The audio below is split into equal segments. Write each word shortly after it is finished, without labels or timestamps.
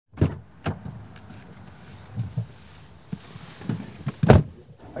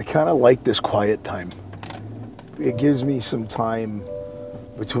kind of like this quiet time. It gives me some time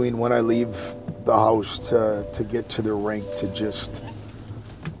between when I leave the house to get to the rink to just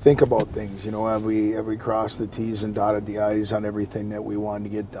think about things. You know, have we crossed the T's and dotted the I's on everything that we wanted to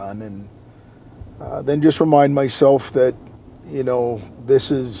get done, and then just remind myself that, you know,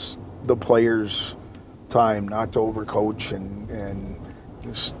 this is the players' time, not to overcoach, and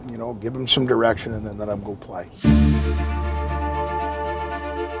just, you know, give them some direction and then let them go play.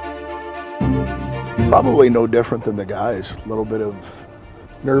 Probably no different than the guys. A little bit of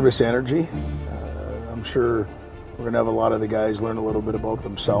nervous energy. I'm sure we're going to have a lot of the guys learn a little bit about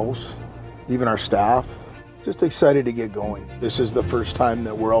themselves, even our staff. Just excited to get going. This is the first time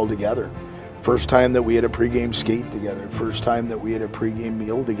that we're all together. First time that we had a pregame skate together. First time that we had a pregame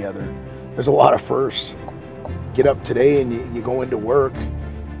meal together. There's a lot of firsts. Get up today and you go into work,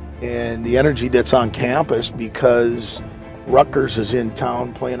 and the energy that's on campus because Rutgers is in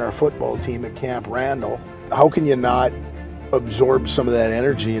town playing our football team at Camp Randall. How can you not absorb some of that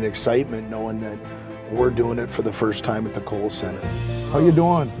energy and excitement knowing that we're doing it for the first time at the Kohl Center? How you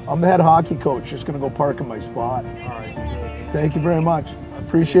doing? I'm the head hockey coach. Just going to go park in my spot. All right. Thank you very much. I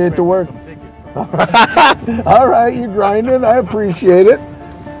appreciate the work. All right, you're grinding. I appreciate it.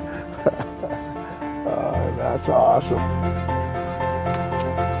 That's awesome.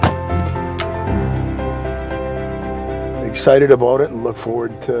 Excited about it and look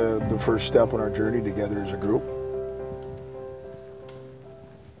forward to the first step on our journey together as a group.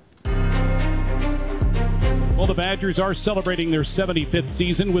 Well, the Badgers are celebrating their 75th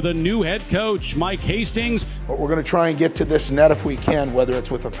season with a new head coach, Mike Hastings. But we're going to try and get to this net if we can, whether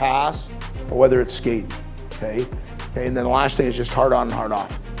it's with a pass or whether it's skate, okay? And then the last thing is just hard on and hard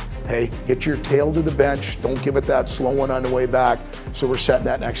off. Hey, get your tail to the bench. Don't give it that slow one on the way back. So we're setting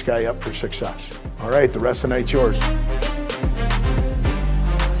that next guy up for success. All right, the rest of the night's yours.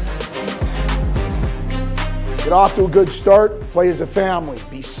 Get off to a good start. Play as a family.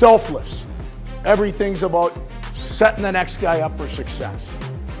 Be selfless. Everything's about setting the next guy up for success.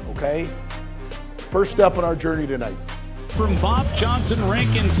 Okay? First step on our journey tonight. From Bob Johnson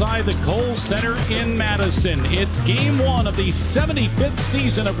Rink inside the Kohl Center in Madison, it's game one of the 75th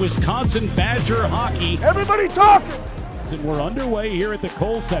season of Wisconsin Badger hockey. Everybody talking! And we're underway here at the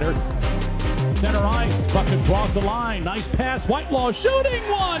Kohl Center. Center ice, puck across the line, nice pass, Whitelaw shooting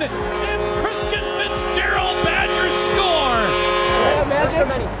one, and Christian Fitzgerald, Badgers score!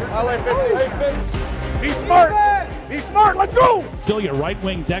 Be smart! Be smart, let's go! Celia, right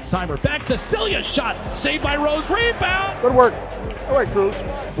wing, Dexheimer, back to Celia, shot, saved by Rose, rebound! Good work. All right, Cruz.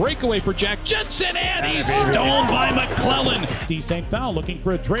 Breakaway for Jack Jensen, and he's stoned by McClellan. D. St. Val looking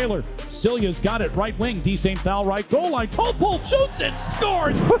for a trailer. Celia's got it, right wing, D. St. Val, right goal line. Topol shoots and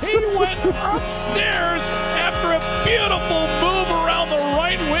scores! He went upstairs after a beautiful move around the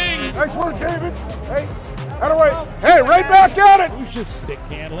right wing. Nice work, David. Hey. Hey, right back at it! Lucius stick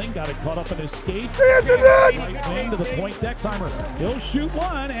handling, got it caught up in his skate. Stay at the net! Right wing to the point, Dexheimer. He'll shoot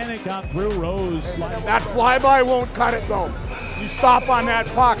one, and it got through Rose. That flyby won't cut it, though. You stop on that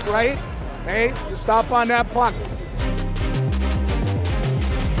puck, right? Hey, you stop on that puck.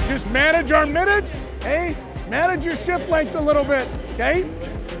 Just manage our minutes, hey? Manage your shift length a little bit, okay?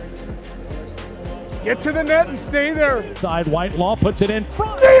 Get to the net and stay there. Side Whitelaw puts it in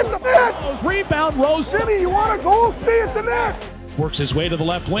front. Stay at the net! Rose, rebound, Rose. Jimmy, you want to go? Stay at the net! Works his way to the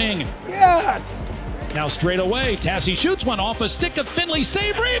left wing. Yes! Now straight away, Tassie shoots one off a stick of Finley.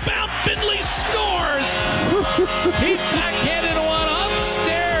 Save, rebound, Finley scores! He's backhanded one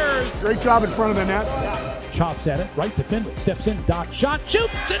upstairs. Great job in front of the net. Chops at it, right to Finley. Steps in, Doc shot,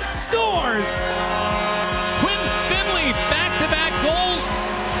 shoots, and scores! Quinn Finley, back-to-back goals.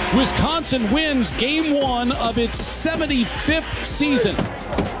 Wisconsin wins game one of its 75th season.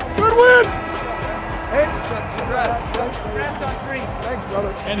 Good win! Hey, congrats on 3. Thanks, brother.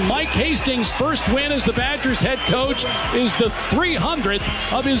 And Mike Hastings' first win as the Badgers head coach is the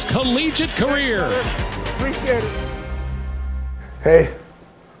 300th of his collegiate career. Appreciate it. Hey,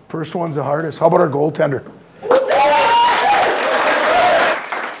 first one's the hardest. How about our goaltender?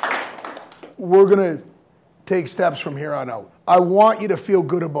 We're going to take steps from here on out. I want you to feel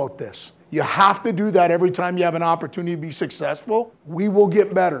good about this. You have to do that every time you have an opportunity to be successful. We will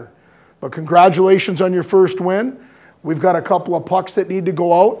get better. But congratulations on your first win. We've got a couple of pucks that need to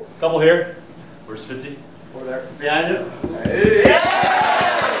go out. Couple here. Where's Fitzy? Over there. Behind you. Hey. Yeah.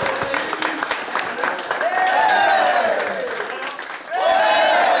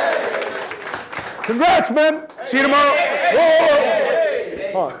 Congrats, man. See you tomorrow.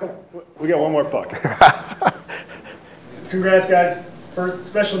 Oh, we got one more puck. Congrats, guys. First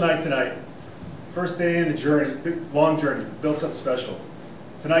special night tonight. First day in the journey, big, long journey. Built something special.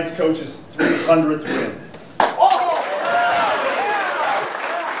 Tonight's coach's 300th win.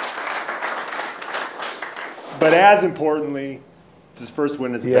 But as importantly, it's his first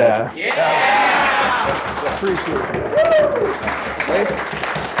win as a Badger. Yeah. Appreciate it. Hey,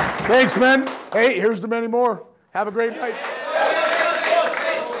 thanks, man. Hey, here's to many more. Have a great night.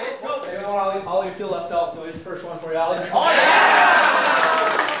 Ollie, feel left out, so it's the first one for you, Ollie. Oh, yeah!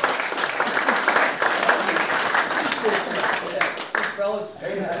 Thanks, fellas.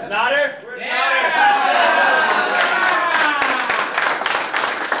 Notter? Where's Notter?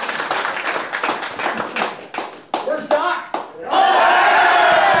 Where's Doc?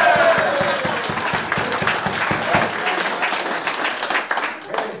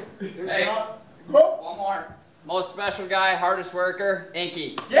 Hey, one more. Most special guy, hardest worker,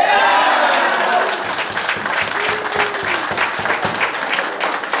 Inky.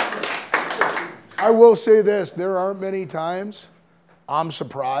 I will say this, there aren't many times I'm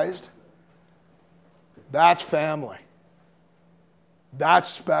surprised. That's family. That's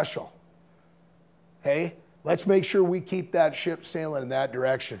special. Hey, let's make sure we keep that ship sailing in that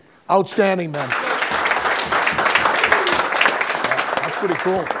direction. Outstanding, man. Yeah, that's pretty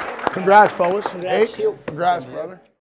cool. Congrats, fellas. Congrats, hey, congrats, brother.